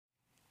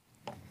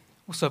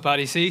What's up,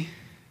 IDC?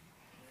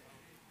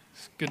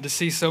 It's good to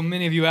see so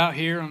many of you out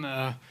here on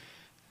a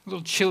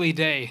little chilly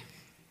day.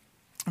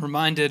 I'm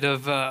reminded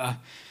of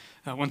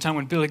one time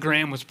when Billy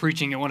Graham was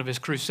preaching at one of his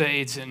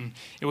crusades, and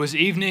it was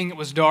evening, it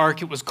was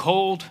dark, it was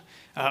cold,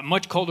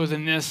 much colder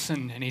than this,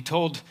 and he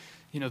told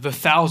the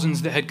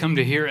thousands that had come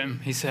to hear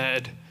him, he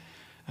said,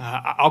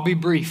 I'll be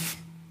brief,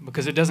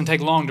 because it doesn't take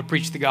long to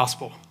preach the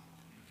gospel.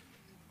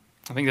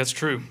 I think that's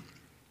true.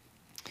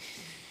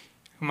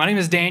 My name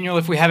is Daniel,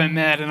 if we haven't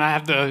met, and I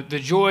have the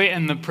joy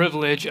and the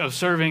privilege of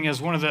serving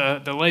as one of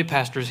the lay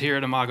pastors here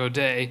at Imago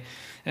Dei.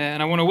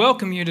 And I want to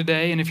welcome you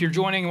today, and if you're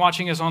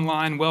watching us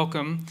online,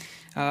 welcome,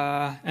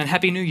 and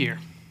Happy New Year.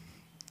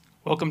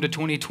 Welcome to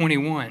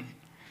 2021.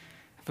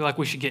 I feel like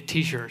we should get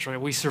t-shirts,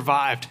 right? We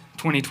survived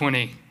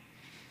 2020,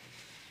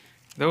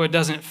 though it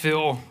doesn't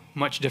feel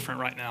much different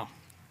right now.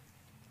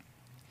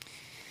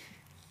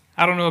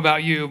 I don't know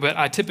about you, but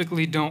I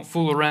typically don't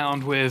fool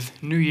around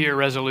with New Year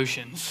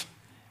resolutions.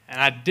 And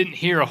I didn't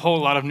hear a whole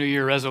lot of New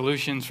Year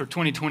resolutions for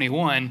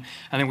 2021.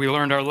 I think we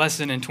learned our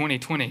lesson in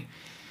 2020.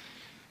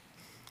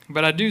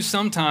 But I do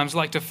sometimes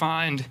like to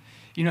find,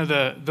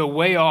 the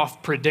way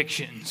off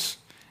predictions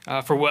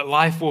for what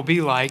life will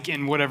be like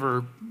in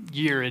whatever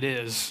year it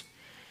is.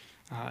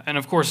 And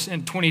of course,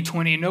 in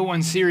 2020, no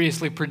one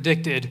seriously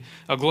predicted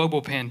a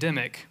global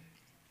pandemic.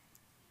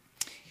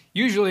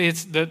 Usually,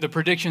 it's the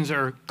predictions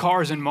are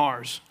cars and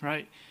Mars,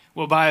 right?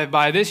 Well,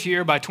 by this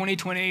year, by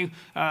 2020,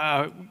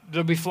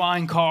 there'll be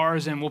flying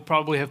cars, and we'll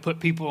probably have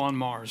put people on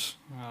Mars.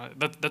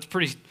 That's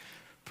pretty.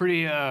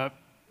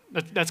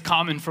 That's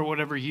common for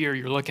whatever year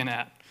you're looking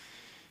at.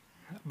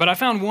 But I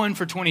found one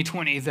for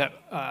 2020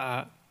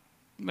 that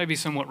maybe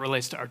somewhat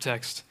relates to our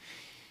text.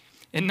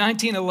 In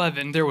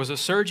 1911, there was a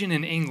surgeon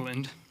in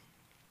England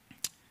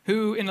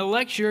who, in a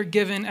lecture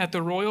given at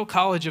the Royal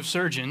College of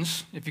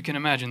Surgeons, if you can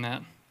imagine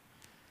that,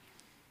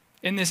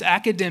 in this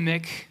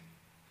academic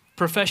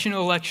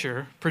professional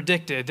lecture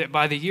predicted that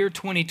by the year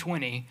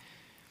 2020,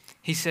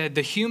 he said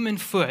the human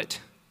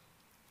foot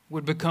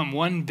would become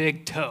one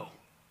big toe.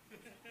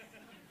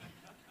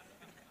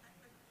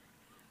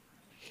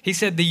 He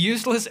said the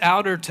useless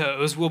outer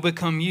toes will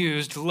become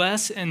used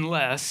less and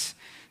less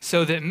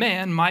so that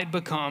man might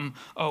become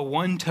a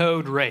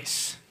one-toed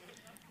race.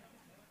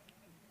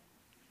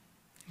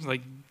 It's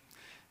like,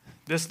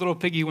 this little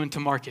piggy went to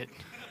market.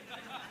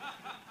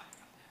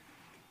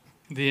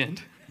 The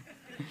end.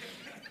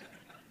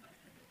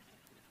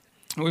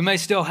 We may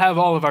still have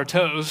all of our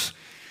toes,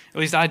 at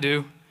least I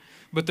do,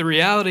 but the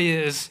reality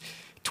is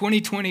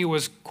 2020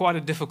 was quite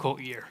a difficult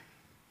year.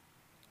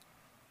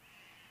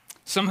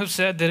 Some have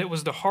said that it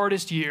was the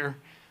hardest year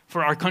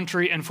for our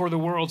country and for the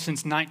world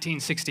since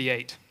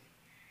 1968.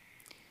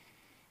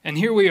 And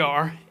here we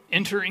are,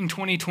 entering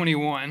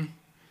 2021,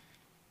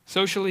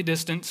 socially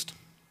distanced,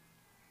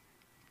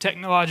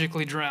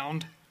 technologically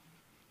drowned,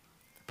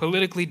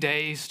 politically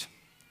dazed,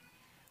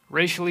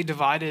 racially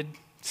divided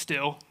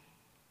still,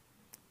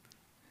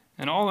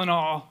 and all in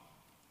all,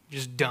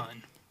 just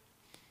done.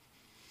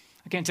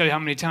 I can't tell you how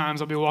many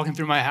times I'll be walking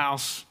through my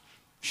house,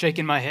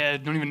 shaking my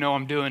head, don't even know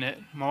I'm doing it.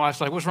 My wife's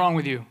like, what's wrong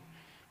with you?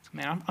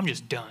 Man, I'm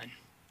just done.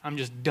 I'm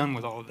just done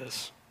with all of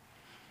this.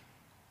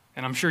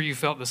 And I'm sure you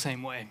felt the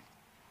same way.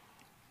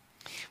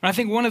 And I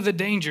think one of the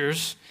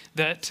dangerous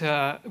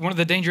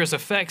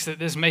effects that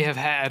this may have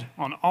had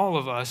on all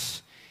of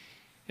us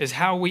is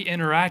how we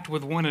interact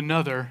with one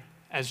another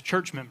as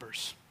church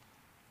members.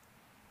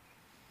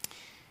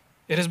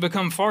 It has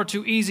become far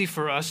too easy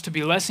for us to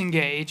be less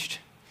engaged,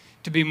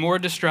 to be more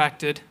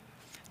distracted,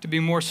 to be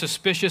more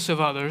suspicious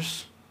of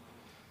others,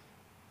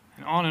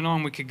 and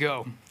on we could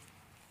go.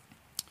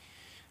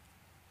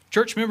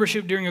 Church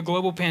membership during a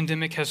global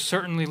pandemic has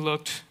certainly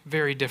looked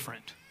very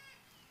different.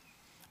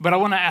 But I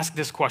want to ask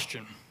this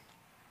question.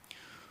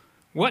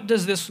 What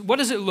does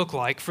it look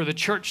like for the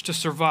church to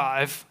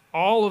survive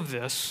all of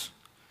this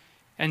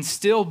and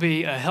still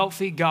be a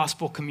healthy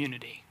gospel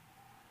community?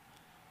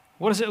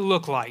 What does it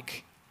look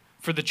like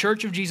for the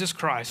Church of Jesus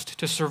Christ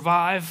to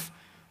survive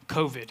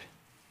COVID,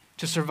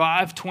 to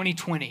survive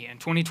 2020 and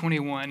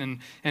 2021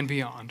 and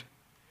beyond?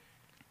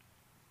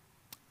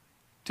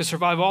 To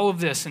survive all of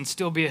this and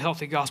still be a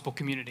healthy gospel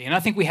community? And I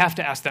think we have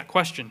to ask that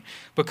question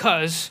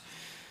because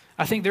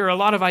I think there are a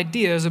lot of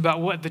ideas about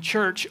what the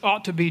church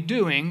ought to be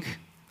doing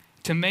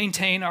to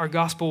maintain our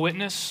gospel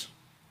witness,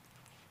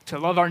 to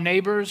love our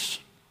neighbors,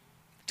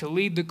 to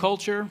lead the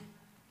culture,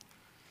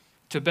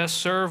 to best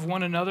serve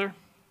one another.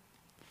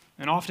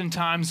 And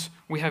oftentimes,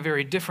 we have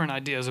very different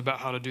ideas about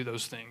how to do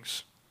those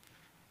things.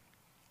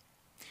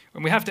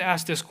 And we have to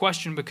ask this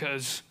question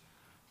because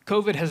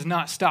COVID has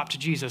not stopped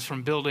Jesus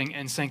from building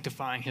and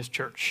sanctifying his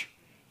church.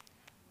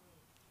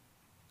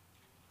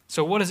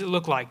 So what does it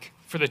look like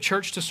for the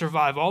church to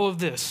survive all of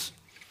this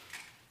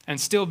and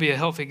still be a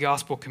healthy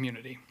gospel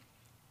community?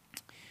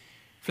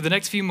 For the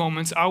next few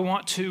moments, I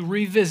want to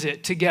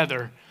revisit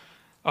together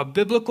a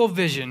biblical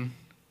vision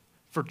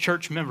for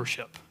church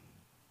membership.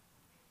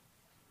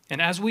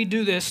 And as we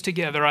do this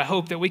together, I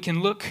hope that we can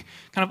look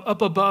kind of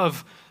up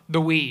above the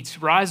weeds,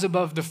 rise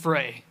above the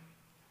fray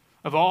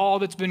of all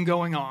that's been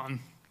going on,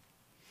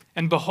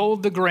 and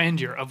behold the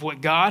grandeur of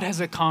what God has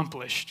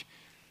accomplished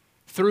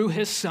through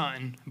his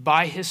Son,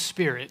 by his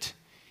Spirit,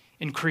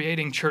 in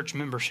creating church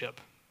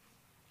membership.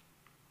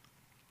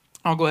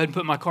 I'll go ahead and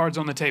put my cards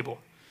on the table.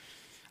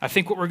 I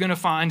think what we're going to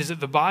find is that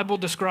the Bible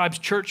describes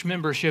church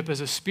membership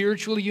as a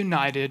spiritually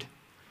united,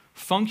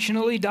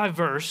 functionally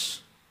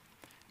diverse,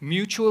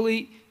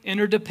 mutually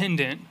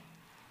interdependent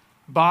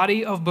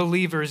body of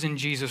believers in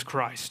Jesus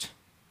Christ.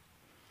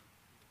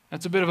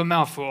 That's a bit of a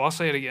mouthful. I'll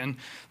say it again.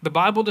 The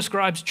Bible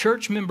describes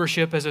church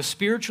membership as a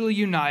spiritually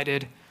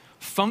united,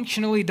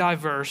 functionally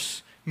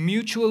diverse,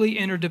 mutually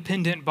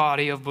interdependent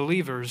body of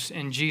believers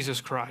in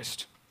Jesus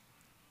Christ.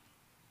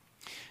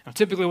 Now,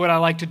 typically what I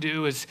like to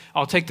do is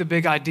I'll take the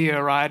big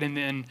idea, right, and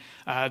then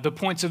the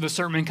points of the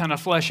sermon kind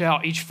of flesh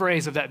out each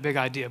phrase of that big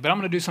idea. But I'm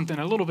going to do something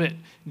a little bit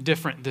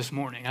different this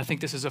morning. I think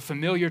this is a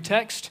familiar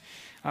text,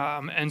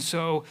 and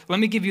so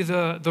let me give you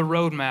the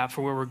roadmap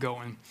for where we're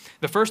going.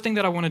 The first thing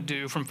that I want to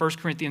do from 1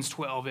 Corinthians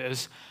 12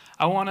 is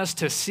I want us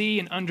to see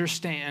and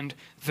understand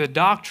the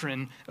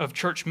doctrine of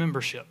church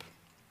membership.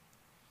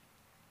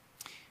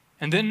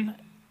 And then,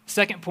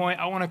 second point,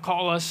 I want to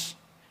call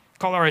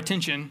our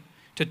attention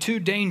to two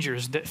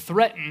dangers that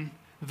threaten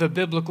the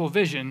biblical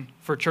vision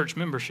for church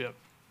membership.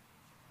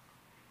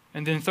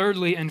 And then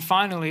thirdly and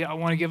finally, I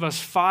want to give us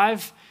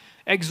 5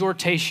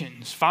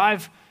 exhortations,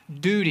 5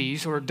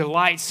 duties or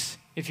delights,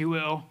 if you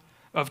will,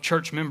 of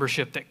church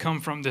membership that come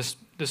from this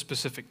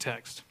specific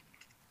text.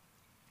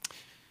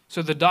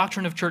 So the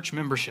doctrine of church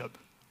membership.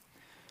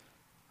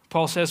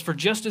 Paul says, "For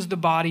just as the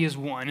body is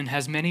one and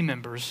has many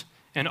members,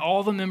 and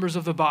all the members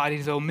of the body,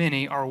 though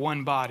many, are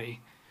one body,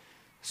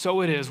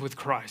 so it is with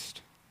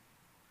Christ.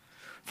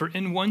 For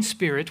in one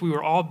Spirit we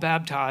were all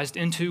baptized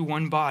into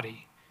one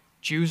body,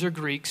 Jews or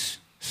Greeks,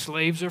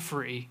 slaves or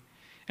free,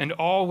 and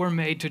all were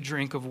made to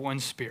drink of one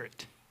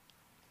Spirit."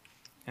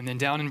 And then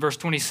down in verse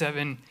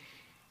 27,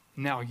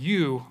 "Now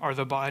you are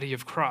the body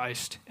of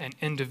Christ and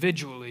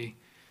individually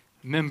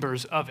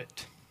members of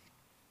it."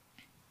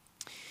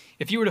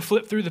 If you were to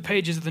flip through the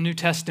pages of the New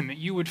Testament,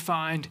 you would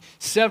find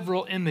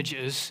several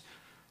images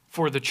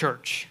for the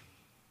church,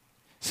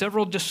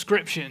 several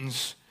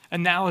descriptions,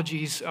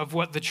 analogies of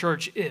what the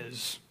church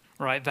is,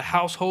 right? The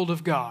household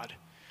of God,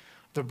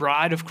 the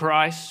bride of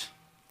Christ,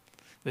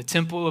 the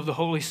temple of the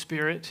Holy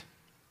Spirit.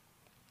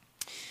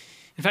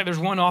 In fact, there's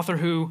one author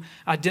who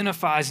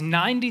identifies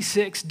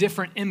 96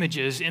 different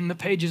images in the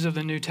pages of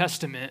the New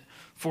Testament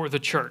for the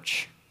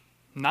church.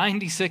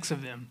 96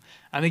 of them.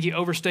 I think he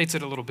overstates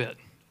it a little bit.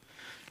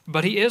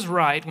 But he is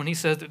right when he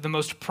says that the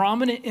most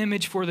prominent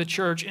image for the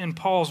church in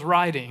Paul's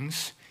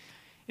writings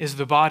is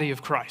the body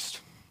of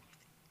Christ.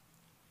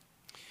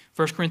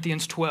 1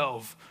 Corinthians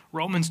 12,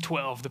 Romans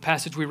 12, the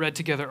passage we read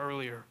together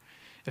earlier,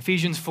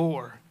 Ephesians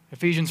 4,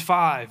 Ephesians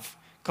 5,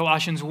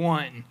 Colossians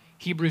 1,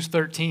 Hebrews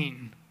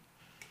 13.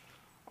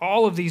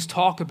 All of these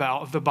talk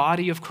about the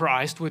body of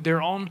Christ with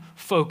their own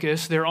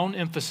focus, their own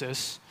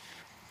emphasis.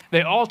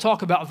 They all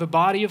talk about the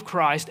body of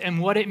Christ and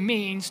what it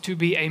means to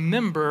be a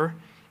member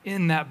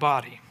in that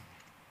body.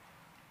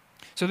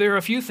 So there are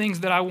a few things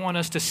that I want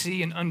us to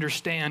see and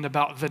understand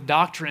about the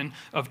doctrine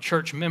of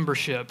church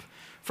membership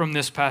from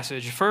this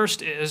passage.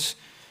 First is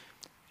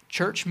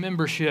church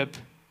membership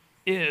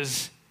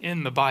is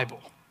in the Bible.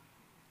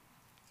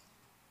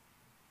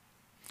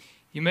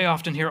 You may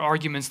often hear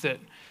arguments that,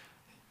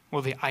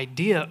 well, the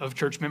idea of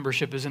church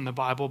membership is in the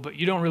Bible, but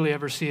you don't really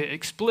ever see it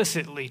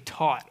explicitly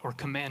taught or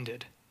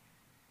commanded.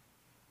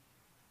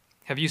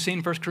 Have you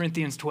seen 1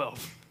 Corinthians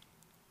 12?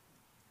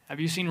 Have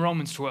you seen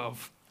Romans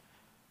 12?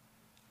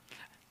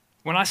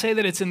 When I say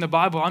that it's in the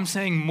Bible, I'm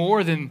saying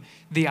more than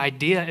the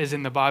idea is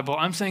in the Bible.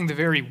 I'm saying the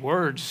very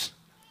words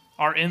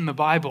are in the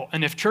Bible.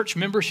 And if church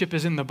membership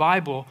is in the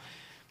Bible,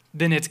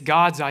 then it's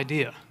God's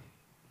idea.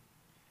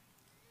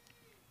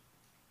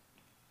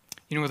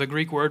 You know what the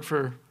Greek word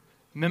for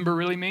member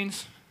really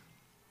means?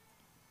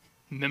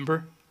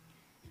 Member.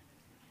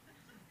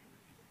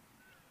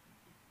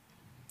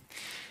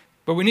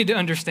 But we need to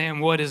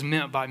understand what is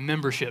meant by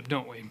membership,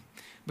 don't we?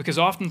 Because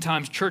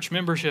oftentimes church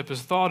membership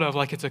is thought of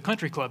like it's a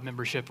country club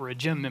membership or a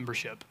gym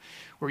membership,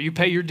 where you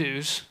pay your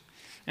dues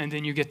and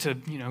then you get to,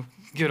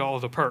 get all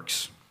of the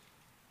perks.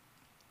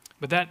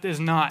 But that is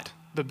not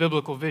the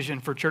biblical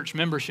vision for church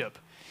membership.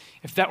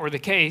 If that were the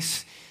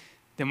case,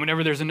 then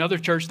whenever there's another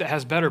church that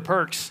has better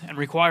perks and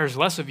requires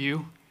less of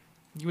you,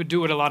 you would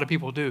do what a lot of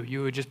people do.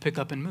 You would just pick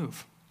up and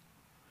move.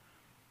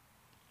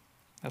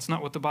 That's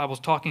not what the Bible's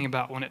talking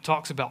about when it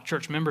talks about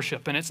church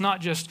membership. And it's not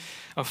just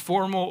a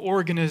formal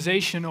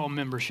organizational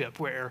membership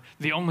where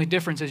the only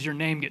difference is your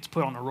name gets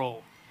put on a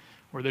roll,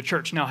 where the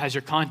church now has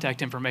your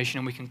contact information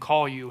and we can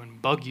call you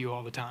and bug you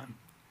all the time.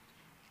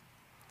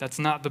 That's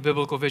not the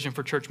biblical vision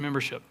for church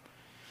membership.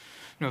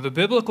 No, the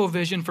biblical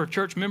vision for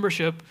church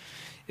membership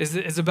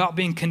is about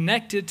being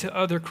connected to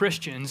other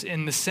Christians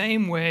in the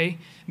same way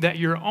that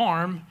your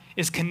arm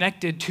is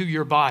connected to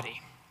your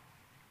body.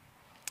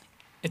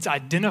 It's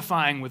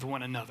identifying with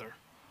one another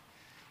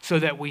so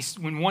that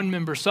when one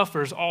member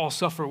suffers, all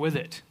suffer with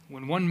it.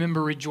 When one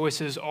member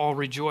rejoices, all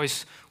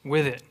rejoice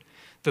with it.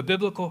 The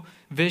biblical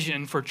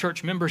vision for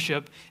church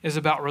membership is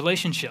about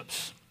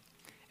relationships,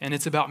 and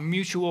it's about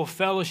mutual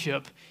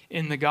fellowship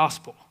in the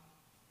gospel.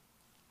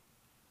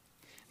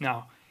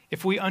 Now,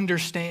 if we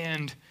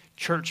understand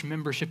church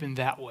membership in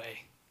that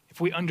way, if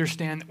we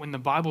understand that when the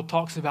Bible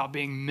talks about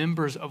being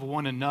members of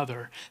one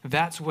another,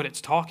 that's what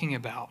it's talking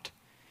about,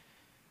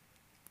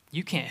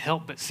 you can't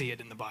help but see it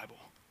in the Bible.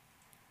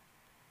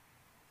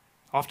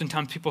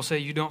 Oftentimes people say,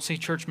 I don't see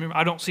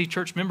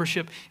church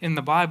membership in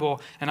the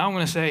Bible. And I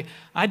want to say,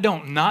 I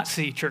don't not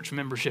see church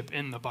membership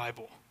in the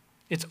Bible.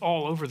 It's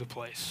all over the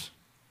place.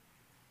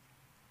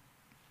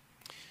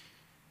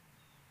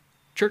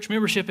 Church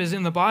membership is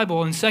in the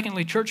Bible. And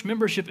secondly, church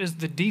membership is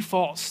the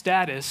default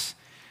status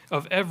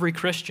of every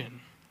Christian.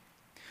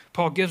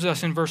 Paul gives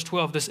us in verse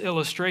 12 this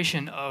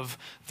illustration of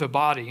the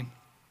body.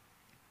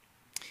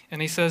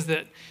 And he says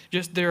that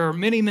there are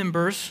many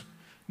members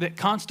that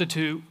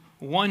constitute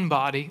one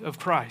body of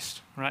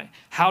Christ, right?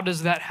 How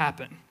does that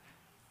happen?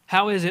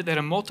 How is it that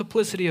a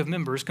multiplicity of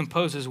members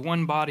composes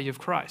one body of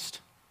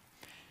Christ?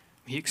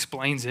 He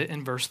explains it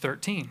in verse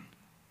 13.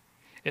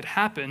 It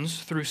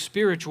happens through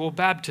spiritual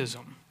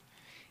baptism.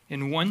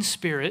 In one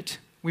spirit,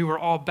 we were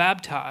all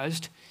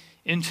baptized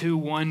into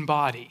one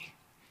body.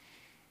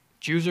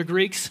 Jews or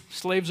Greeks,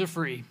 slaves or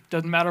free.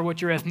 Doesn't matter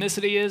what your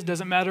ethnicity is,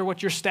 doesn't matter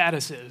what your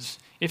status is.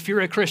 If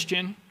you're a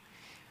Christian,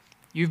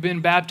 you've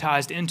been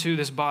baptized into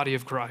this body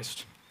of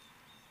Christ.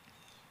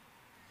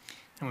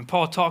 And when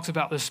Paul talks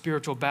about this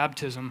spiritual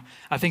baptism,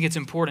 I think it's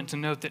important to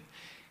note that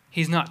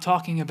he's not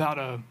talking about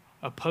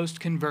a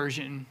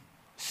post-conversion,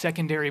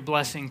 secondary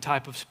blessing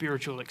type of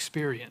spiritual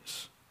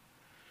experience.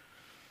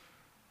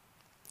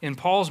 In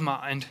Paul's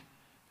mind,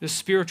 this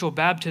spiritual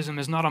baptism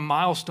is not a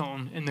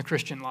milestone in the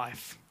Christian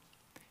life.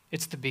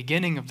 It's the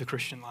beginning of the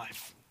Christian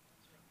life.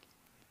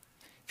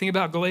 Think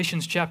about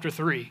Galatians chapter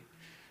 3,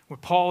 where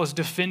Paul is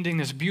defending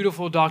this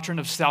beautiful doctrine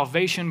of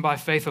salvation by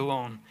faith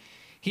alone.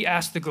 He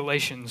asked the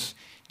Galatians,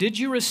 "Did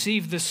you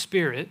receive the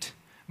Spirit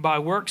by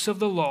works of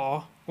the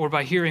law or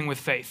by hearing with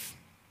faith?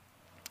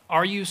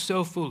 Are you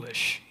so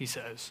foolish?" he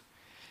says.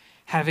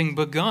 "Having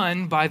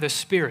begun by the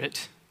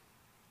Spirit,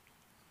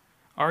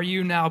 are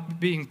you now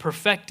being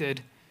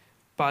perfected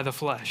by the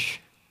flesh?"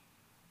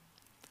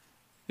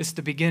 It's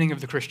the beginning of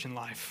the Christian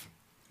life.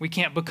 We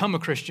can't become a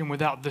Christian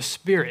without the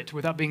Spirit,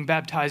 without being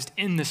baptized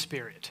in the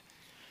Spirit.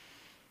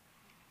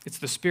 It's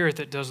the Spirit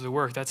that does the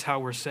work. That's how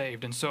we're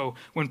saved. And so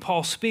when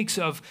Paul speaks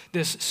of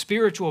this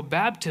spiritual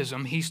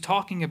baptism, he's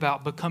talking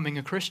about becoming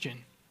a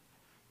Christian.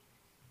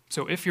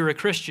 So if you're a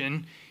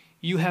Christian,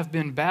 you have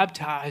been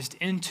baptized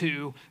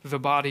into the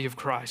body of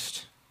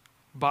Christ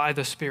by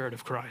the Spirit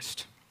of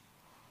Christ.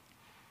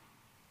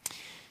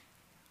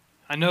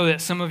 I know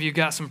that some of you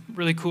got some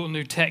really cool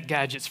new tech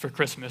gadgets for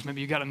Christmas.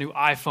 Maybe you got a new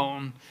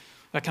iPhone.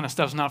 That kind of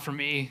stuff's not for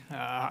me.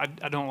 I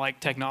don't like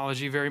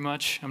technology very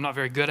much. I'm not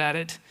very good at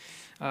it.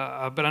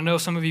 But I know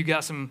some of you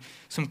got some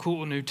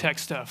cool new tech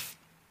stuff.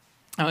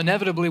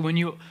 Inevitably, when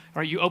you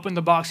open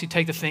the box, you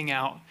take the thing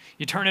out,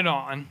 you turn it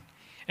on,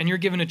 and you're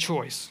given a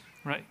choice,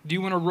 right? Do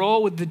you want to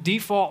roll with the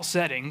default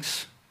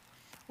settings,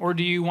 or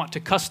do you want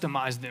to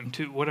customize them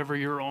to whatever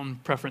your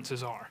own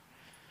preferences are?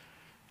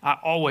 I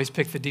always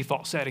pick the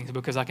default settings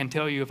because I can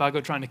tell you if I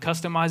go trying to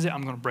customize it,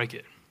 I'm going to break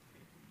it.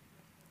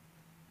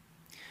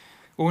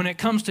 But when it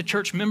comes to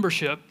church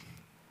membership,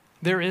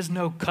 there is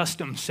no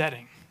custom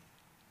setting.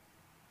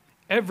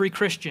 Every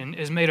Christian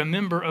is made a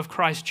member of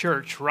Christ's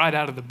church right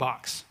out of the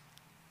box.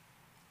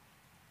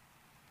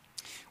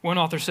 One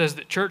author says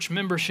that church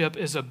membership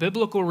is a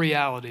biblical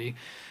reality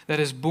that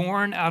is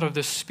born out of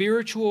the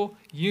spiritual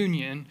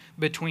union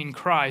between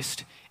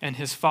Christ and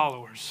his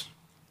followers.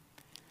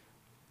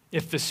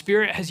 If the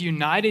Spirit has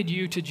united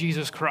you to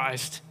Jesus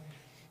Christ,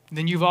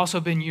 then you've also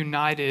been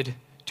united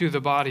to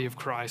the body of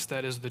Christ,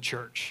 that is the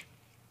church.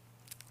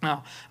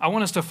 Now, I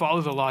want us to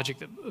follow the logic,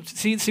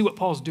 see what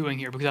Paul's doing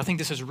here, because I think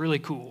this is really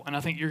cool, and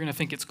I think you're going to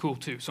think it's cool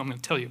too, so I'm going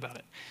to tell you about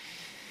it.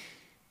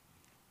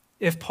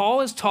 If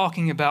Paul is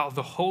talking about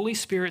the Holy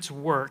Spirit's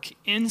work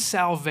in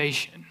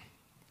salvation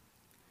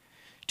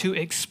to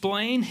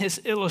explain his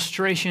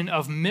illustration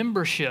of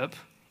membership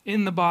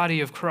in the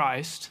body of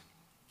Christ,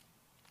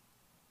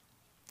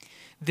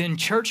 then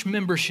church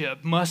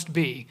membership must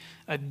be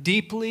a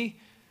deeply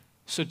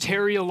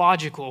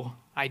soteriological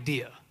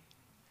idea.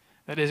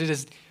 That is, it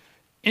is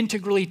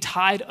integrally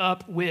tied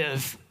up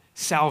with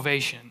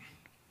salvation.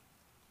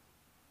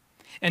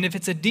 And if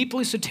it's a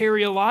deeply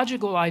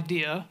soteriological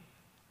idea,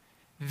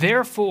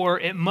 therefore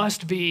it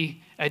must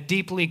be a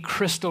deeply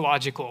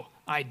Christological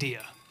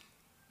idea.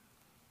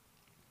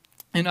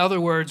 In other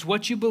words,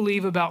 what you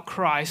believe about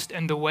Christ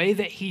and the way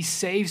that he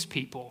saves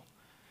people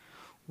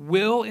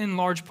will in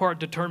large part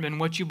determine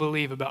what you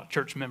believe about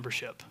church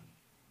membership.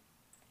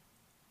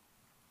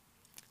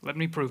 Let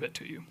me prove it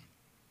to you.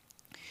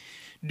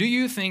 Do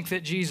you think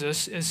that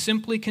Jesus is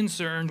simply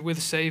concerned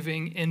with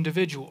saving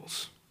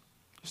individuals?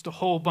 Just a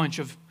whole bunch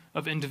of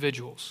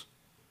individuals.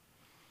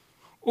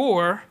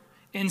 Or,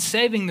 in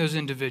saving those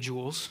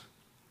individuals,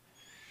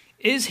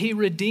 is he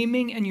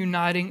redeeming and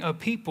uniting a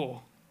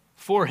people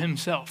for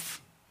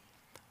himself?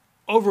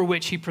 over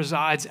which he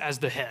presides as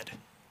the head.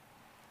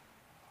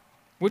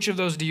 Which of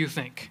those do you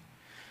think?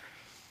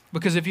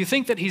 Because if you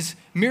think that he's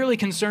merely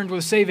concerned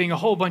with saving a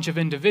whole bunch of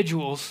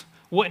individuals,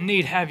 what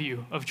need have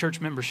you of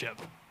church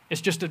membership?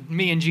 It's just a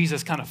me and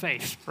Jesus kind of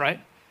faith, right?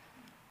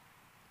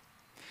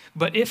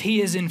 But if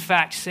he is in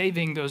fact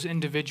saving those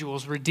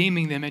individuals,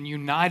 redeeming them and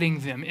uniting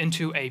them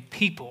into a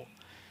people,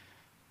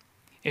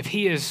 if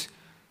he is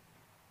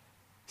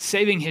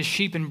saving his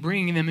sheep and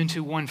bringing them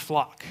into one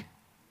flock,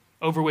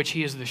 over which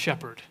he is the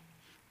shepherd,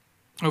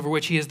 over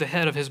which he is the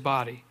head of his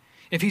body,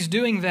 if he's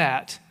doing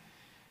that,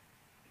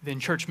 then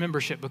church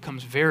membership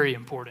becomes very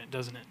important,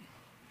 doesn't it?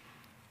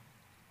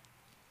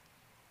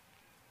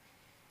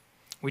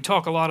 We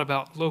talk a lot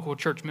about local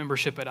church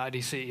membership at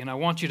IDC, and I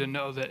want you to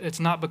know that it's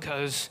not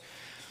because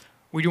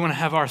we do want to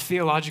have our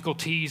theological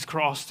T's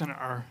crossed and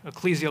our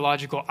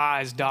ecclesiological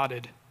I's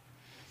dotted.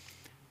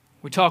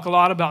 We talk a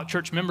lot about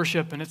church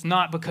membership, and it's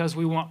not because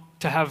we want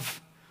to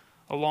have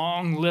a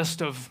long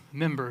list of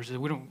members.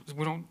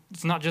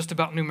 It's not just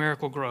about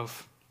numerical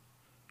growth.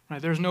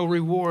 Right? There's no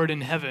reward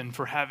in heaven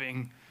for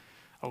having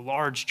a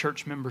large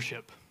church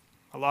membership,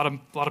 a lot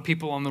of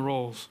people on the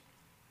rolls.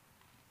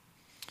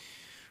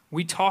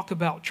 We talk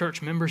about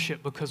church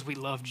membership because we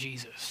love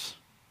Jesus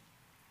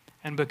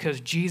and because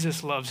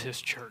Jesus loves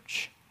his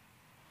church.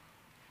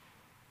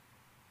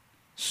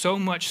 So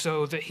much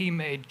so that he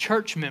made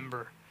church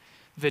member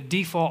the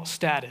default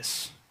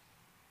status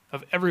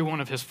of every one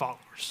of his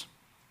followers.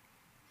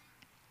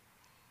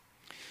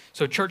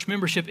 So church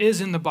membership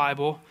is in the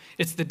Bible.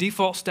 It's the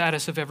default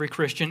status of every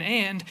Christian,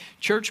 and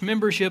church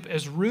membership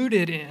is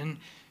rooted in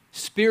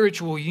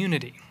spiritual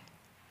unity.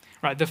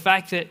 Right? The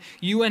fact that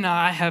you and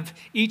I have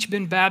each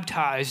been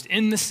baptized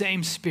in the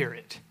same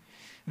Spirit,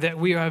 that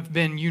we have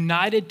been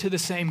united to the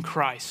same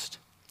Christ,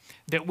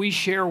 that we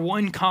share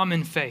one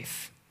common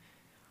faith.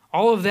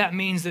 All of that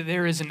means that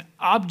there is an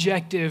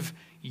objective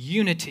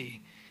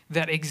unity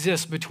that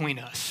exists between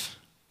us.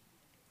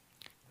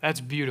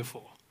 That's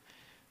beautiful.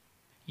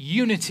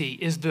 Unity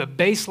is the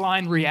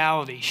baseline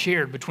reality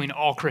shared between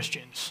all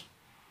Christians.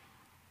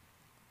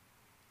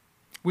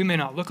 We may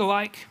not look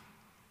alike.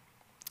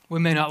 We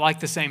may not like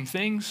the same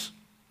things.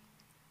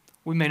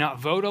 We may not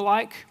vote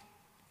alike.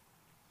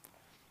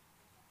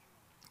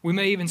 We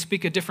may even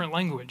speak a different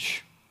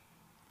language.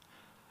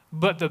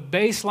 But the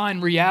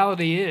baseline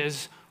reality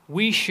is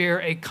we share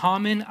a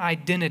common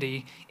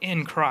identity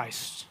in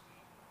Christ.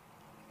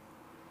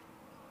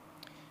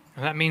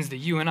 And that means that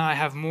you and I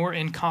have more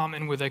in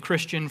common with a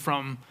Christian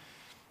from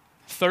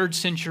 3rd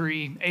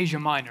century Asia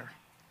Minor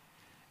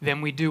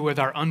than we do with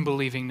our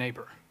unbelieving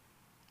neighbor.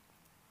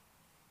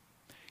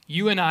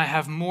 You and I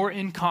have more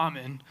in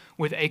common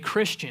with a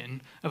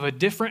Christian of a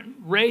different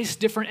race,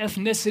 different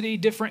ethnicity,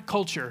 different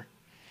culture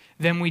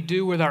than we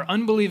do with our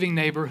unbelieving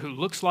neighbor who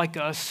looks like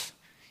us,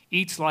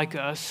 eats like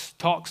us,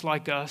 talks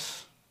like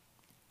us.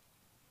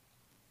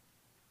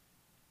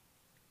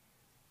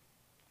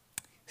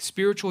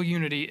 Spiritual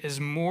unity is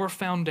more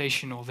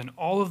foundational than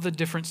all of the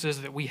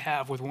differences that we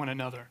have with one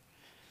another.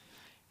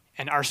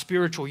 And our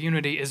spiritual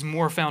unity is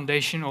more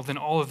foundational than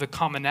all of the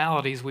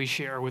commonalities we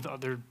share with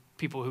other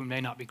people who may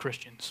not be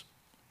Christians.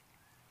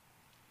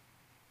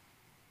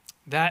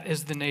 That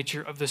is the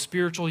nature of the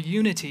spiritual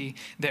unity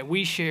that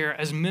we share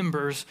as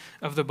members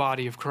of the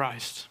body of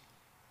Christ.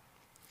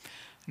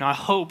 Now, I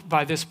hope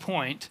by this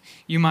point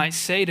you might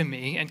say to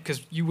me, and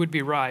because you would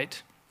be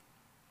right,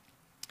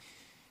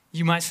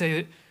 you might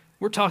say that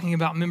we're talking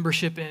about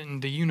membership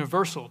in the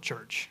universal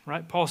church,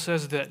 right? Paul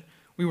says that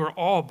we were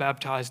all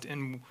baptized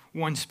in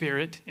one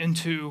Spirit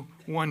into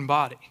one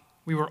body.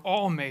 We were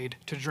all made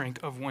to drink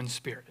of one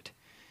Spirit.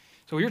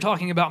 So you're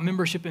talking about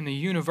membership in the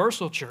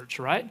universal church,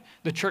 right?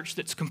 The church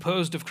that's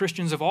composed of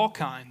Christians of all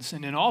kinds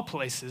and in all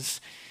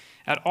places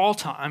at all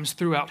times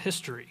throughout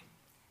history.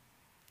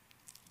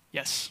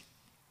 Yes,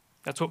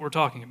 that's what we're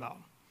talking about.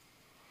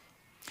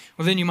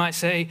 Well, then you might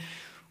say,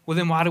 well,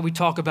 then why do we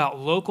talk about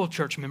local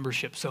church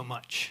membership so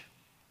much?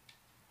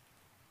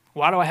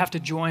 Why do I have to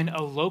join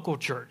a local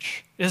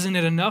church? Isn't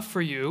it enough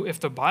for you, if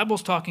the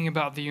Bible's talking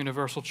about the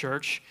universal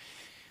church,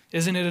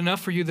 isn't it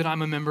enough for you that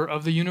I'm a member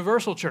of the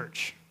universal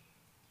church?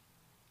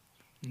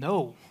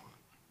 No.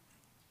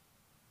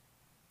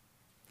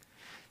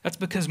 That's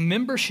because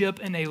membership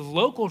in a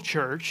local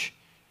church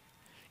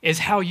is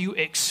how you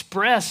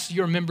express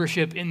your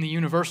membership in the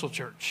universal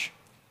church.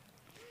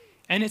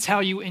 And it's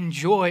how you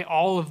enjoy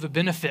all of the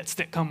benefits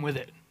that come with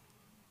it.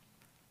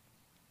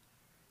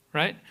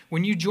 Right?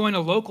 When you join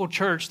a local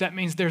church, that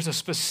means there's a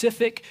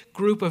specific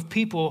group of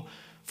people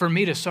for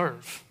me to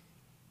serve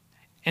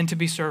and to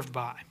be served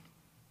by.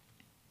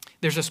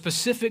 There's a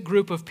specific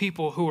group of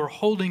people who are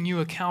holding you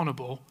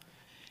accountable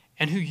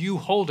and who you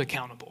hold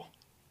accountable.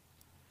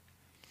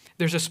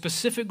 There's a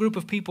specific group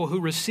of people who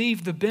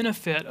receive the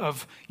benefit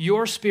of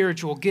your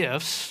spiritual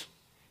gifts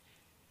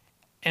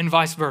and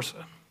vice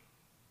versa.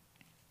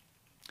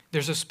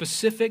 There's a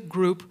specific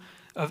group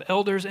of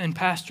elders and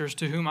pastors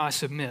to whom I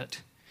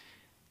submit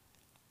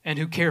and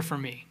who care for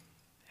me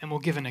and will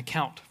give an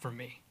account for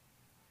me.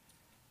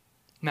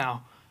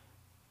 Now,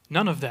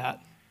 none of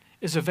that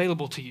is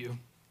available to you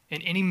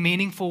in any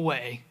meaningful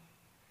way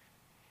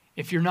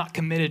if you're not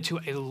committed to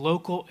a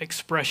local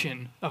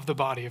expression of the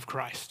body of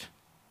Christ.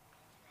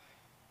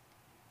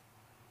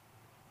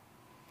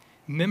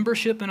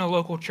 Membership in a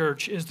local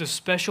church is the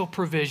special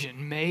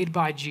provision made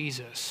by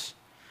Jesus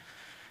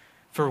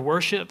for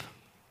worship,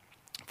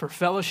 for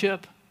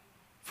fellowship,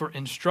 for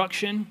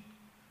instruction,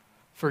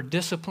 for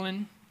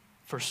discipline,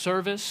 for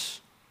service,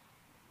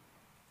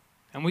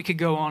 and we could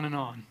go on and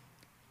on.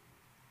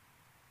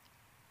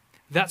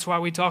 That's why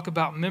we talk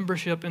about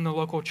membership in the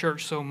local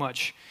church so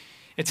much.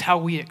 It's how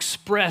we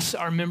express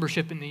our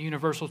membership in the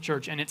universal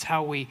church, and it's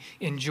how we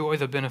enjoy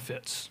the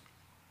benefits.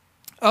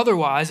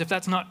 Otherwise, if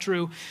that's not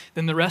true,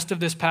 then the rest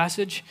of this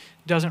passage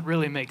doesn't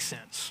really make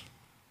sense.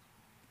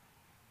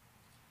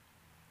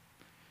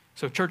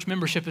 So church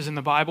membership is in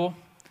the Bible.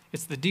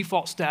 It's the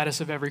default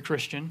status of every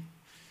Christian,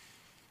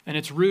 and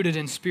it's rooted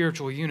in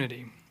spiritual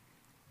unity.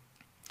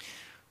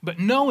 But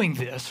knowing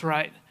this,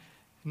 right,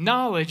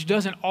 knowledge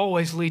doesn't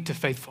always lead to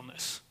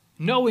faithfulness.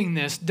 Knowing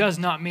this does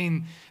not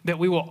mean that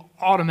we will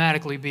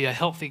automatically be a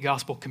healthy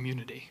gospel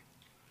community.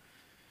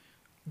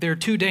 There are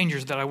two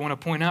dangers that I want to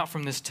point out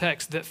from this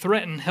text that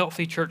threaten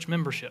healthy church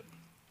membership.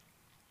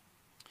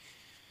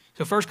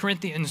 So 1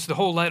 Corinthians, the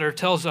whole letter,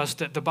 tells us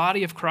that the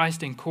body of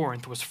Christ in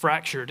Corinth was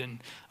fractured in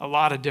a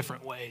lot of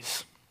different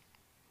ways.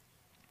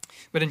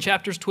 But in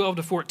chapters 12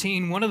 to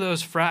 14, one of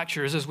those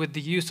fractures is with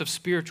the use of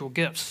spiritual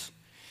gifts.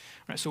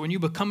 Right, so when you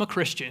become a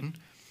Christian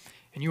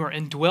and you are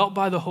indwelt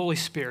by the Holy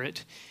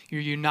Spirit,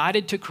 you're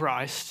united to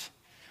Christ,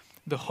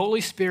 the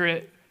Holy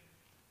Spirit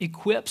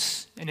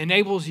equips and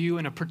enables you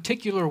in a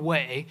particular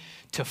way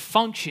to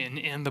function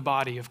in the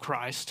body of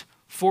Christ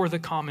for the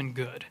common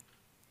good.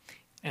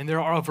 And there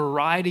are a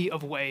variety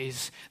of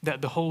ways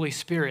that the Holy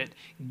Spirit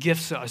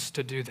gifts us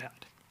to do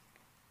that.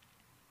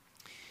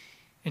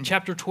 In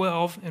chapter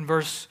 12, in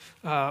verses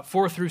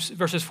 4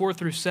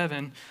 through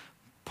 7,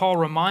 Paul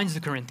reminds the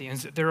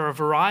Corinthians that there are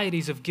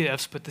varieties of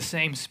gifts, but the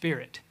same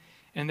Spirit.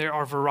 And there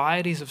are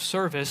varieties of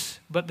service,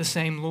 but the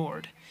same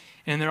Lord.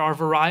 And there are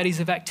varieties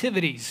of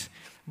activities,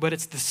 but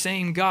it's the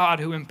same God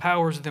who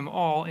empowers them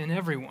all in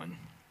everyone.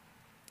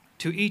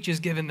 To each is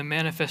given the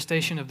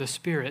manifestation of the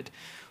Spirit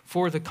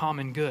for the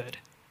common good.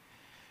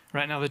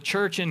 Right now, the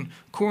church in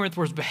Corinth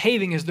was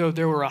behaving as though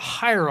there were a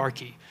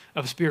hierarchy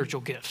of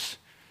spiritual gifts.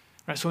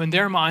 Right, so in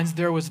their minds,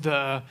 there was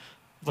the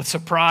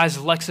surprise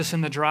Lexus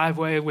in the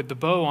driveway with the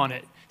bow on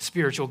it,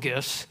 spiritual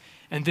gifts,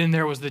 and then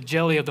there was the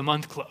Jelly of the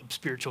Month Club,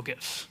 spiritual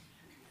gifts.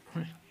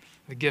 Right?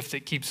 The gift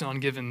that keeps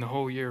on giving the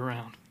whole year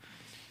round.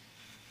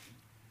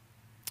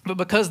 But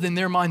because in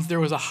their minds there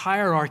was a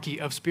hierarchy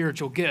of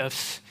spiritual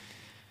gifts,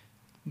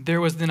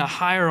 there was then a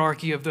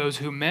hierarchy of those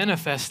who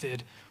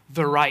manifested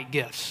the right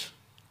gifts.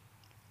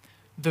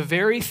 The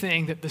very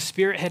thing that the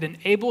Spirit had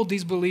enabled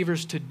these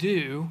believers to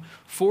do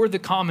for the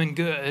common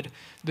good,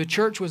 the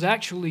church was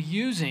actually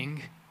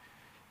using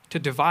to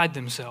divide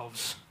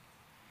themselves.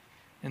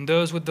 And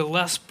those with the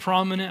less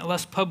prominent,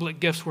 less public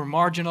gifts were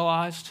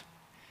marginalized,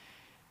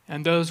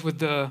 and those with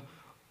the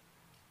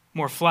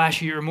more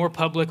flashy or more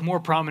public, more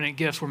prominent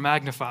gifts were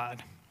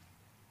magnified.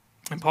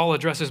 And Paul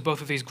addresses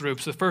both of these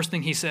groups. The first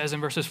thing he says in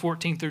verses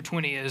 14 through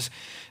 20 is,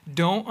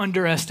 don't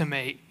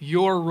underestimate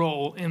your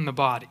role in the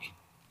body.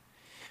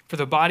 For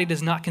the body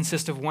does not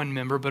consist of one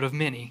member, but of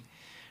many.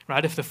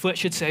 Right? If the foot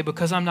should say,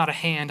 because I'm not a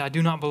hand, I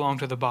do not belong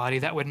to the body,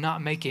 that would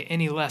not make it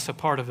any less a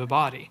part of the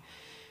body.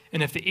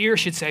 And if the ear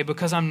should say,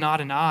 because I'm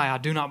not an eye, I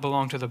do not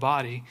belong to the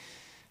body,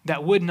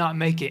 that would not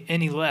make it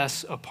any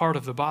less a part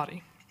of the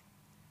body.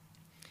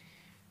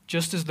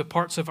 Just as the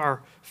parts of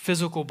our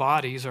physical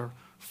bodies are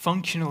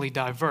functionally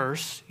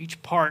diverse,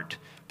 each part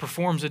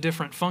performs a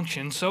different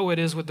function, so it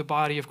is with the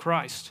body of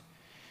Christ.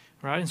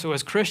 Right? And so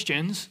as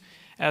Christians,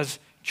 as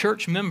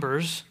church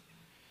members,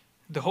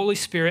 the Holy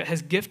Spirit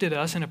has gifted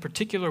us in a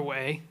particular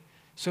way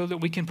so that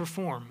we can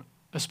perform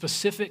a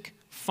specific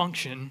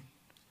function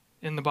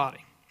in the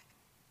body.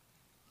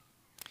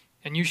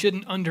 And you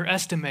shouldn't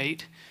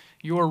underestimate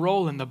your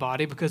role in the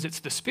body because it's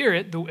the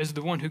Spirit that is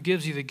the one who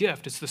gives you the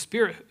gift. It's the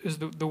Spirit is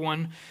the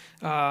one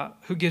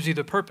who gives you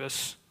the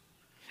purpose.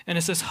 And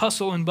it's this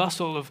hustle and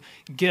bustle of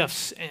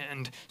gifts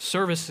and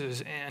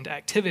services and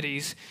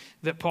activities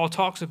that Paul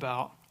talks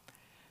about.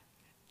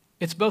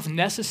 It's both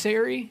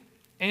necessary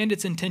and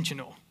it's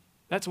intentional.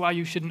 That's why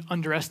you shouldn't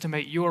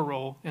underestimate your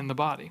role in the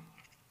body.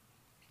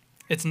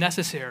 It's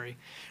necessary,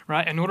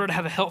 right? In order to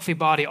have a healthy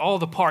body, all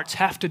the parts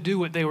have to do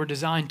what they were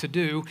designed to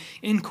do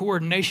in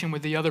coordination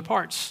with the other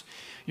parts.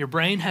 Your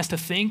brain has to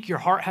think, your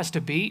heart has to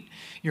beat,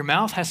 your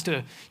mouth has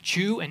to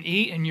chew and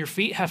eat, and your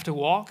feet have to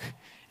walk.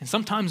 And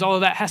sometimes all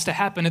of that has to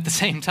happen at the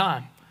same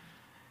time.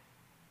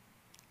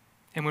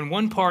 And when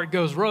one part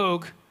goes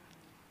rogue,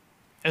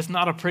 it's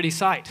not a pretty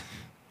sight.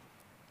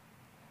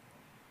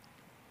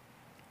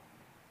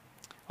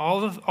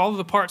 All of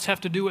the parts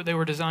have to do what they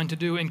were designed to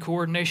do in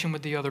coordination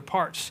with the other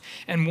parts.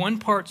 And one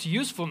part's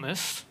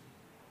usefulness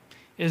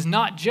is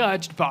not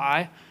judged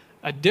by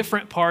a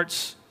different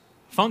part's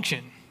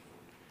function.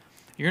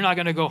 You're not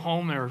going to go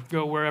home or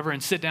go wherever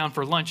and sit down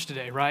for lunch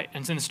today, right?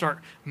 And then start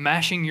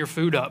mashing your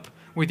food up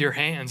with your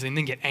hands and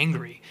then get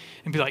angry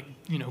and be like,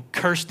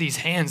 curse these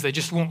hands. They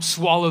just won't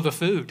swallow the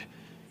food.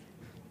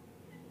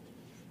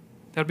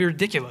 That would be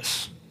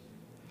ridiculous.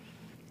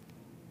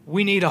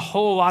 We need a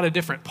whole lot of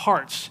different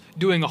parts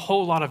doing a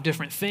whole lot of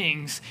different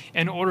things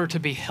in order to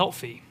be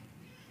healthy.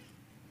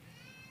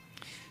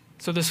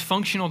 So this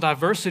functional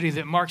diversity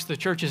that marks the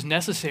church is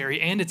necessary,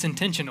 and it's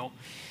intentional.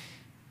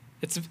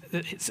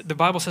 The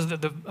Bible says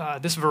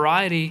that this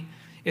variety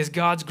is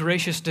God's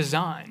gracious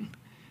design.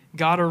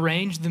 God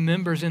arranged the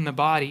members in the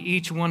body,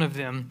 each one of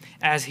them,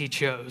 as he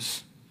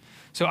chose.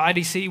 So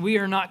IDC, we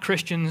are not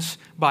Christians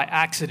by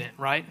accident,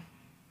 right?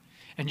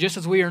 And just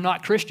as we are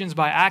not Christians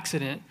by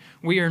accident,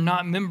 we are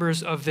not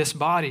members of this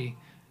body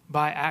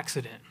by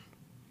accident.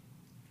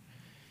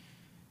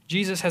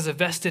 Jesus has a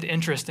vested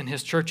interest in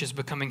his churches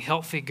becoming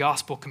healthy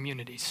gospel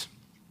communities.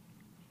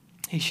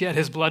 He shed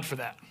his blood for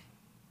that.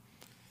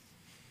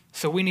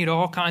 So we need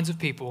all kinds of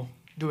people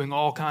doing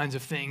all kinds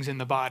of things in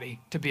the body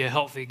to be a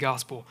healthy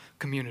gospel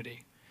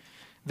community.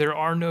 There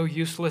are no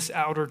useless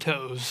outer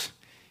toes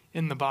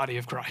in the body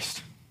of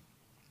Christ.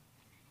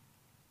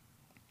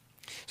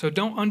 So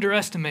don't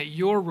underestimate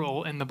your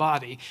role in the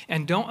body,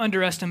 and don't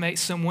underestimate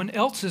someone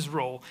else's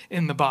role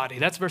in the body.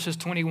 That's verses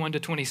 21 to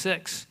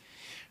 26.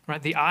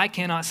 Right? The eye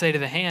cannot say to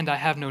the hand, I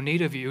have no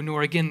need of you,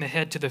 nor again the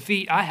head to the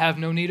feet, I have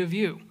no need of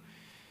you.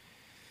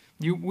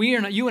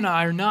 You and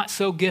I are not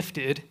so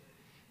gifted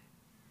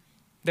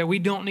that we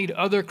don't need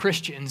other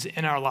Christians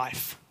in our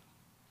life.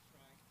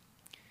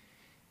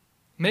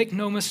 Make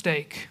no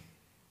mistake,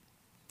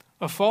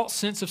 a false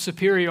sense of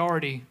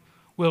superiority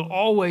will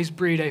always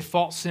breed a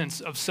false sense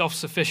of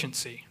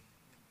self-sufficiency.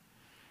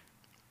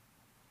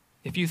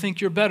 If you think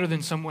you're better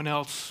than someone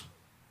else,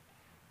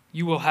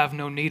 you will have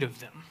no need of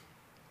them.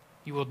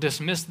 You will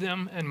dismiss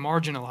them and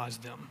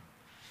marginalize them.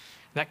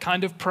 That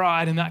kind of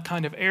pride and that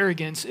kind of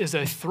arrogance is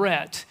a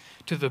threat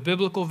to the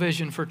biblical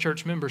vision for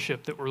church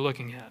membership that we're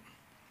looking at.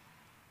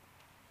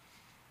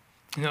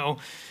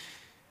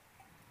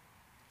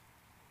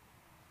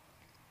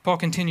 Paul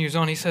continues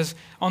on. He says,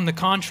 on the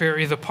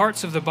contrary, the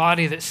parts of the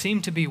body that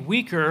seem to be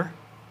weaker,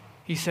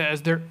 he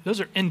says,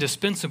 those are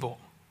indispensable.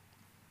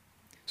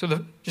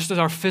 So just as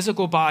our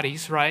physical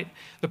bodies, right,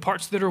 the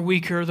parts that are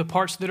weaker, the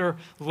parts that are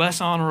less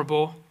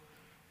honorable,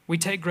 we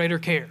take greater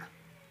care.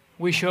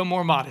 We show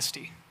more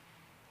modesty,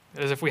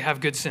 as if we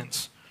have good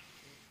sense.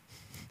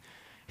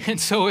 And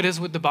so it is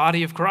with the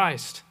body of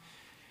Christ.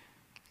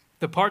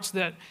 The parts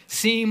that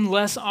seem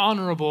less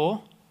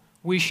honorable,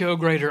 we show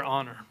greater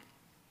honor.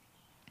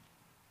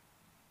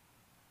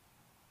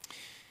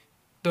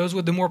 Those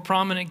with the more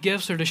prominent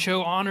gifts are to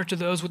show honor to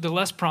those with the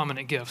less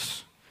prominent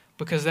gifts,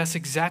 because that's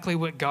exactly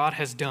what God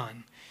has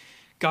done.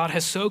 God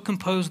has so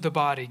composed the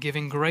body,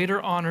 giving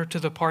greater honor to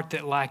the part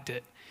that lacked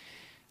it,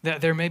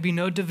 that there may be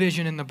no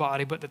division in the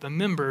body, but that the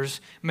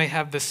members may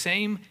have the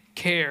same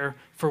care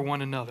for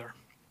one another.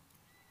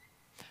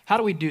 How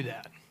do we do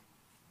that?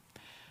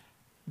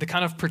 The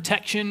kind of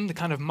protection, the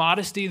kind of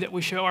modesty that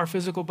we show our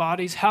physical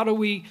bodies,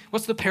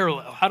 what's the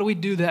parallel? How do we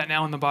do that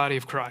now in the body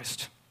of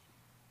Christ?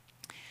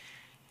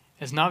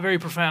 It's not very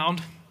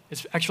profound.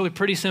 It's actually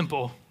pretty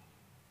simple,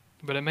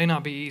 but it may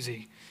not be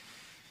easy.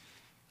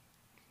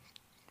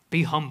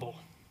 Be humble.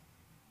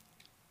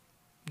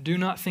 Do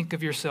not think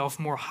of yourself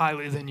more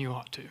highly than you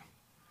ought to.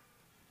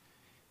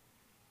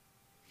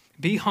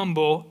 Be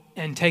humble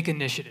and take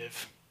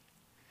initiative.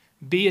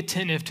 Be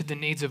attentive to the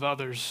needs of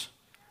others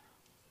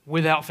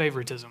without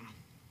favoritism.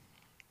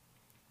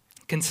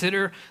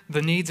 Consider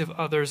the needs of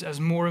others as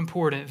more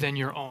important than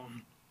your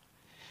own.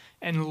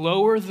 And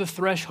lower the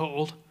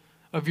threshold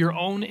of your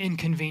own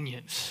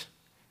inconvenience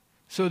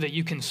so that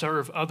you can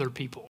serve other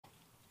people.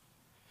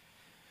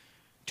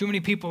 Too many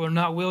people are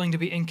not willing to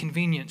be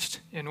inconvenienced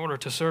in order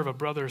to serve a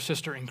brother or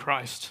sister in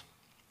Christ.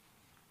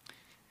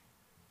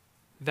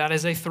 That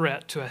is a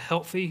threat to a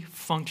healthy,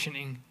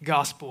 functioning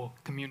gospel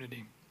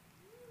community.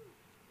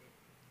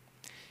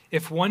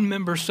 If one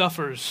member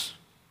suffers,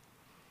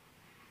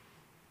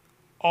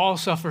 all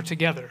suffer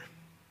together.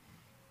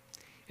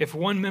 If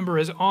one member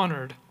is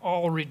honored,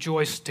 all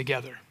rejoice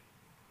together.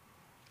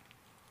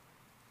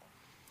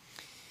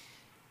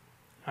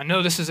 I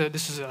know this is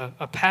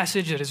a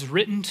passage that is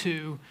written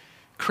to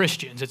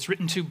Christians. It's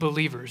written to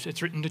believers.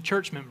 It's written to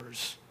church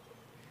members.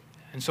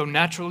 And so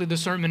naturally the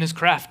sermon is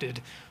crafted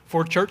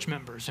for church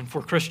members and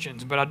for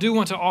Christians. But I do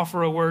want to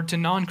offer a word to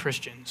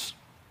non-Christians.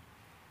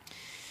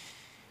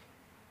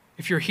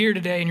 If you're here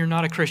today and you're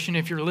not a Christian,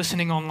 if you're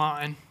listening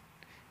online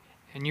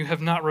and you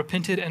have not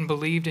repented and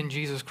believed in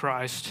Jesus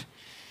Christ,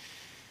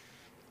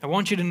 I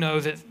want you to know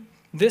that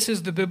this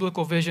is the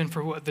biblical vision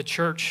for what the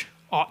church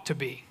ought to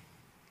be.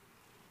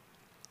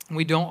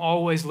 We don't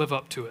always live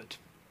up to it.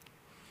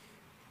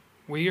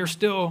 We are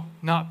still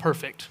not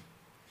perfect,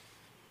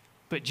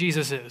 but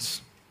Jesus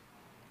is.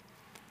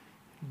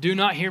 Do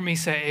not hear me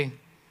say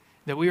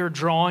that we are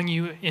drawing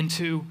you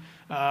into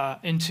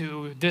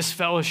this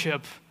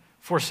fellowship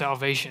for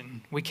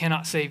salvation. We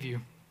cannot save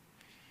you,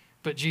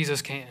 but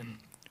Jesus can.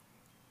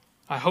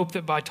 I hope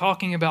that by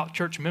talking about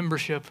church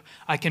membership,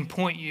 I can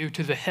point you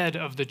to the head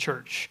of the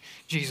church,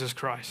 Jesus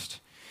Christ.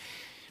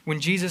 When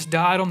Jesus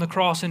died on the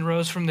cross and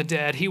rose from the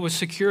dead, he was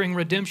securing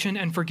redemption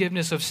and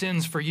forgiveness of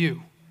sins for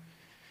you.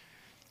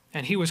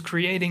 And he was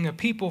creating a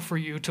people for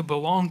you to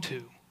belong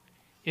to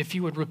if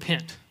you would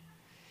repent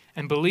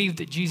and believe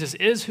that Jesus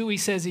is who he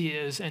says he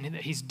is and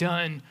that he's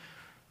done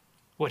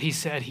what he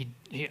said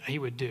he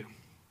would do.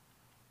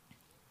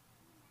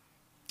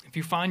 If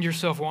you find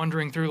yourself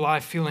wandering through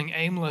life feeling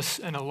aimless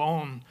and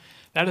alone,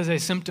 that is a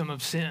symptom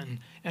of sin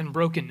and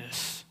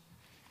brokenness.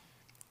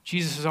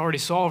 Jesus has already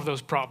solved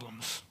those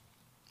problems.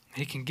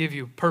 He can give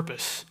you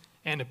purpose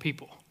and a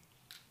people.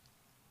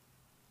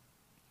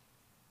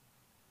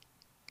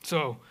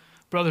 So,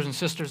 brothers and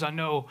sisters, I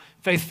know,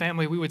 Faith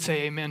Family, we would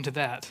say amen to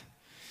that.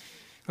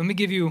 Let me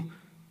give you,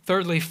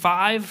 thirdly,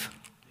 5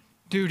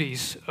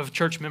 duties of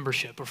church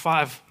membership, or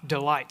 5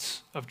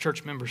 delights of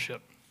church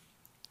membership.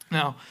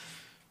 Now,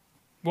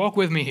 walk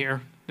with me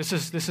here. This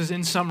is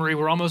in summary.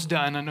 We're almost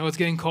done. I know it's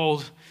getting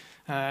cold,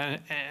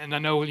 and I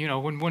know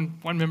when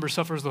one member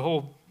suffers, the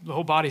whole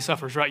body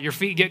suffers. Right? Your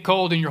feet get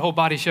cold and your whole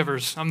body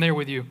shivers. I'm there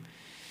with you.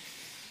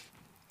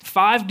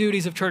 5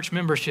 duties of church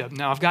membership.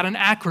 Now I've got an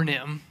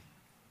acronym.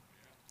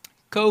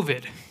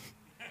 COVID.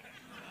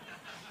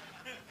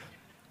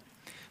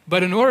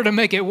 But in order to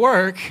make it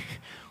work,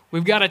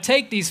 we've got to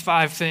take these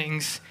 5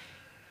 things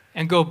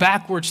and go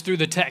backwards through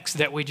the text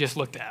that we just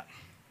looked at.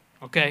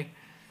 Okay?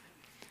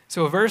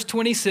 So verse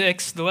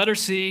 26, the letter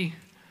C,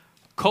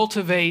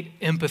 cultivate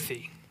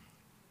empathy.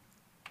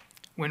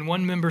 When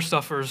one member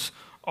suffers,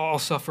 all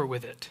suffer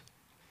with it.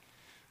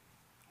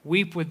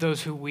 Weep with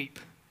those who weep.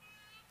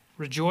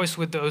 Rejoice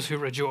with those who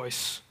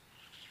rejoice.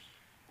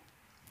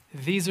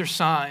 These are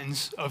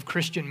signs of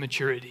Christian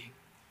maturity.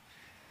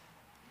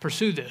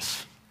 Pursue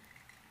this.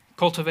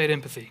 Cultivate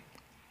empathy.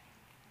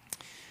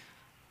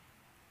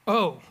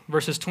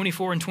 Verses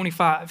 24 and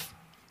 25.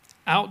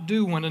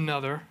 Outdo one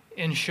another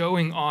in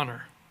showing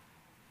honor.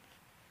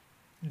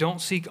 Don't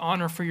seek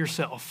honor for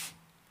yourself.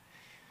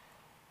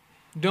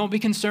 Don't be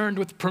concerned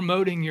with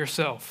promoting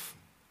yourself.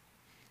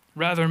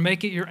 Rather,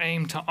 make it your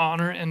aim to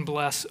honor and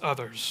bless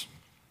others.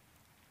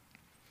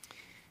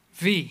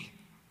 V,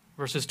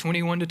 verses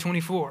 21 to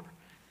 24.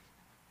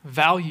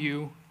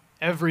 Value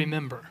every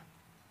member.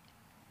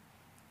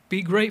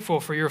 Be grateful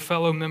for your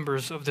fellow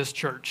members of this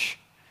church.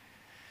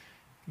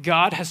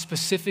 God has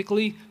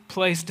specifically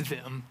placed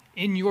them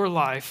in your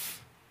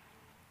life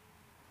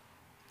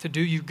to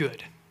do you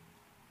good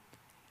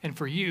and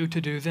for you to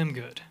do them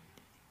good.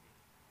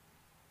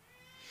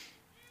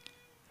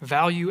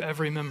 Value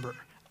every member.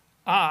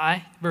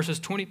 Verses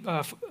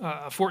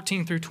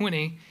 14 through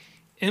 20,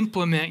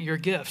 implement your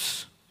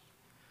gifts.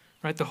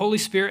 Right? The Holy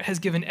Spirit has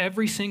given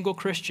every single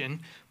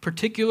Christian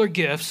particular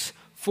gifts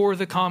for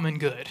the common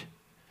good.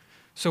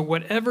 So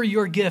whatever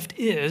your gift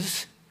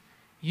is,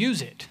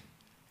 use it.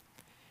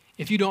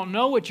 If you don't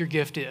know what your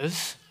gift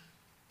is,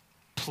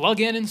 plug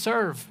in and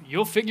serve.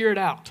 You'll figure it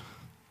out.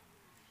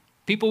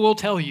 People will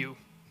tell you,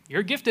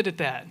 you're gifted at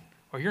that,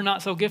 or you're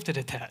not so gifted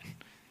at that.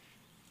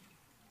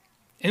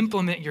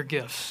 Implement your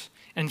gifts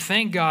and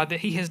thank God that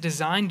he has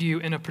designed you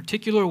in a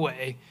particular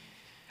way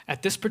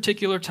at this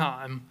particular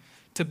time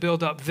to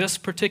build up this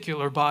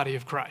particular body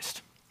of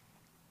Christ.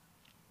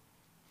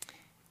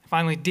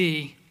 Finally,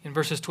 D, in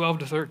verses 12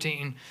 to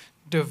 13,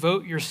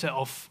 devote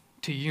yourself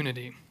to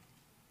unity.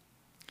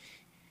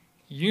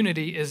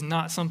 Unity is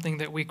not something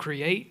that we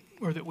create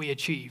or that we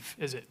achieve,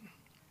 is it?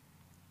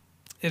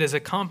 It is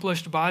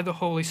accomplished by the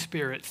Holy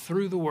Spirit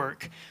through the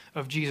work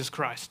of Jesus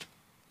Christ.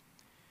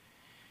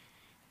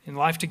 In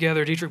Life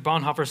Together, Dietrich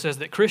Bonhoeffer says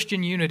that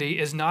Christian unity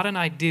is not an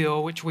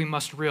ideal which we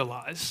must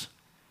realize.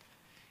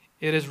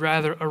 It is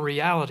rather a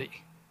reality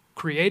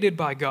created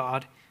by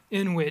God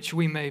in which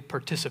we may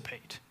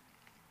participate.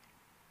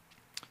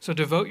 So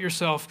devote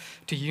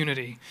yourself to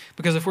unity,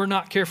 because if we're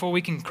not careful,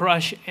 we can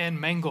crush and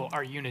mangle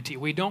our unity.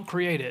 We don't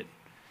create it,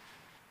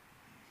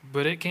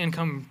 but it can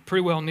come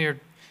pretty well near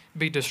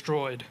be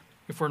destroyed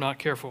if we're not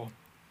careful.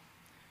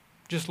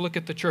 Just look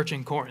at the church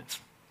in Corinth.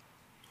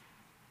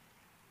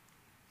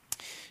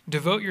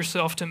 Devote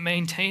yourself to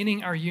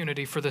maintaining our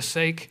unity for the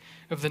sake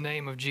of the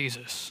name of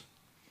Jesus.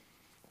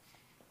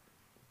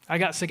 I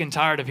got sick and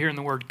tired of hearing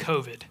the word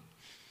COVID.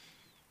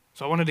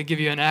 So I wanted to give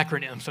you an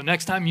acronym. So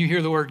next time you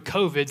hear the word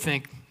COVID,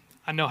 think,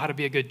 I know how to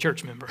be a good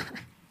church member.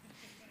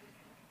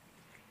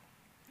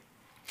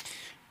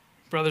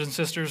 Brothers and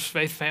sisters,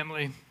 faith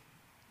family,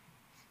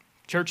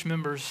 church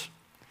members,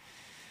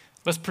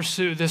 let's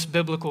pursue this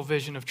biblical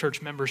vision of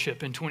church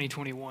membership in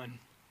 2021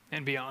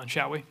 and beyond,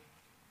 shall we?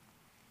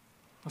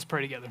 Let's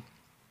pray together.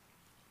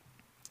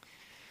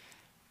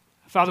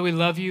 Father, we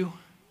love you.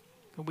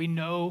 We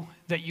know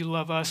that you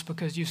love us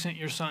because you sent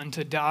your Son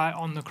to die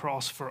on the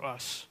cross for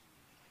us.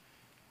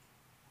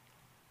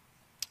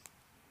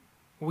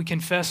 We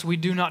confess we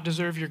do not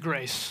deserve your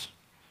grace,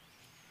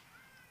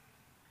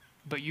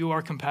 but you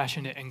are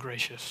compassionate and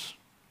gracious,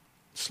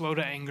 slow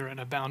to anger and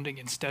abounding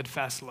in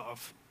steadfast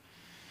love.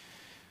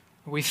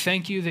 We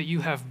thank you that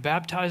you have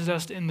baptized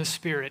us in the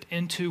Spirit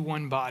into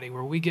one body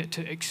where we get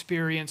to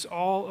experience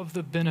all of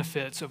the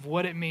benefits of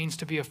what it means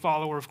to be a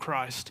follower of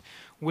Christ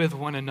with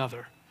one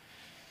another.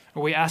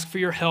 We ask for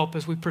your help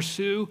as we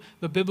pursue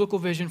the biblical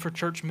vision for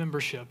church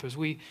membership, as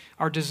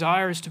our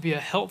desire is to be a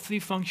healthy,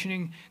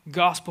 functioning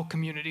gospel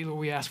community. Lord,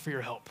 we ask for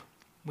your help.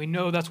 We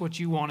know that's what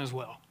you want as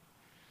well.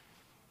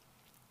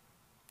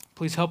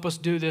 Please help us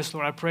do this,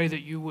 Lord. I pray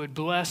that you would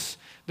bless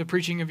the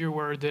preaching of your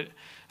word,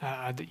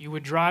 that you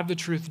would drive the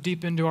truth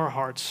deep into our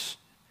hearts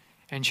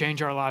and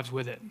change our lives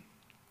with it.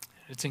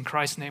 It's in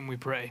Christ's name we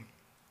pray.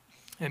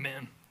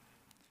 Amen.